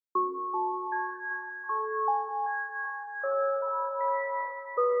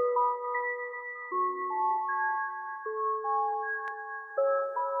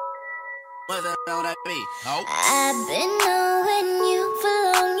What the hell that be? Oh. I've been knowing you for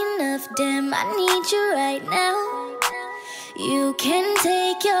long enough, damn, I need you right now. You can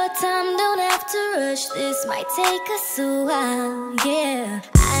take your time, don't have to rush, this might take us a while,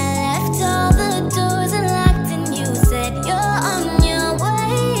 yeah.